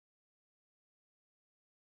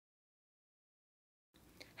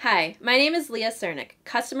Hi, my name is Leah Cernick,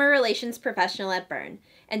 Customer Relations Professional at Byrne,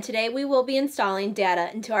 and today we will be installing data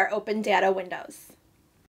into our Open Data windows.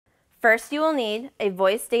 First, you will need a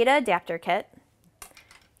voice data adapter kit,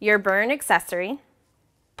 your Byrne accessory,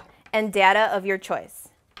 and data of your choice.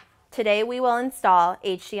 Today, we will install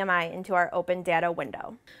HDMI into our Open Data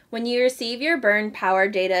window. When you receive your Byrne Power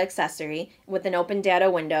Data accessory with an Open Data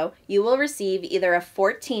window, you will receive either a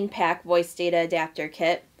 14-pack voice data adapter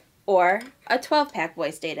kit or a 12-pack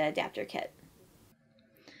voice data adapter kit.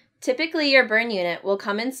 Typically, your Byrne unit will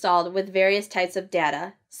come installed with various types of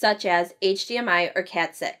data, such as HDMI or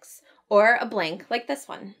Cat6, or a blank like this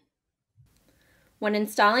one. When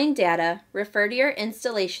installing data, refer to your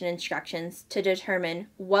installation instructions to determine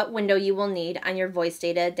what window you will need on your voice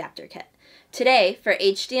data adapter kit. Today, for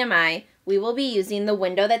HDMI, we will be using the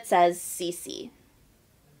window that says CC.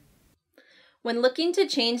 When looking to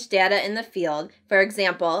change data in the field, for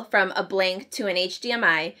example, from a blank to an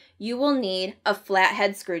HDMI, you will need a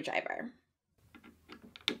flathead screwdriver.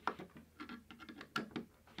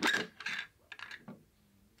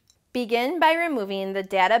 Begin by removing the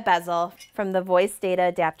data bezel from the voice data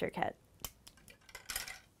adapter kit.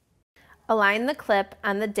 Align the clip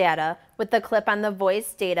on the data with the clip on the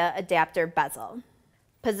voice data adapter bezel.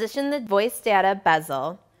 Position the voice data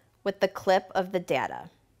bezel with the clip of the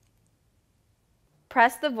data.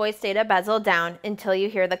 Press the voice data bezel down until you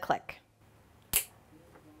hear the click.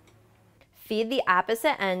 Feed the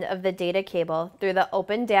opposite end of the data cable through the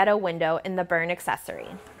Open Data window in the Byrne accessory.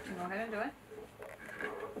 Go ahead and do it.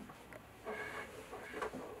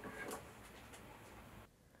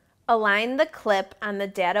 Align the clip on the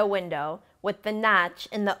data window with the notch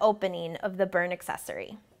in the opening of the Byrne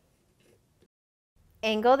accessory.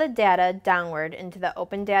 Angle the data downward into the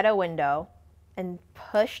Open Data window and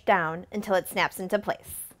push down until it snaps into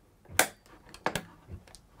place.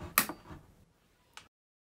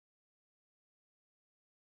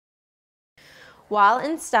 While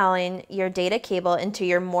installing your data cable into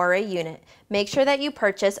your Moray unit, make sure that you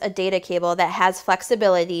purchase a data cable that has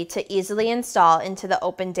flexibility to easily install into the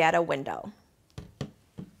Open Data window.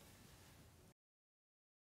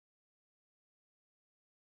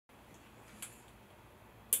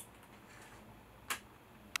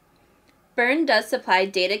 Byrne does supply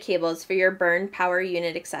data cables for your Byrne Power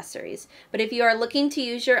Unit accessories, but if you are looking to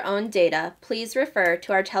use your own data, please refer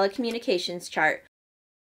to our telecommunications chart.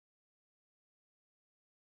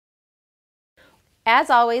 As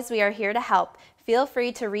always, we are here to help. Feel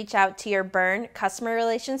free to reach out to your Byrne Customer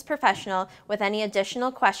Relations Professional with any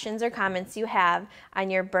additional questions or comments you have on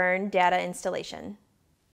your Byrne data installation.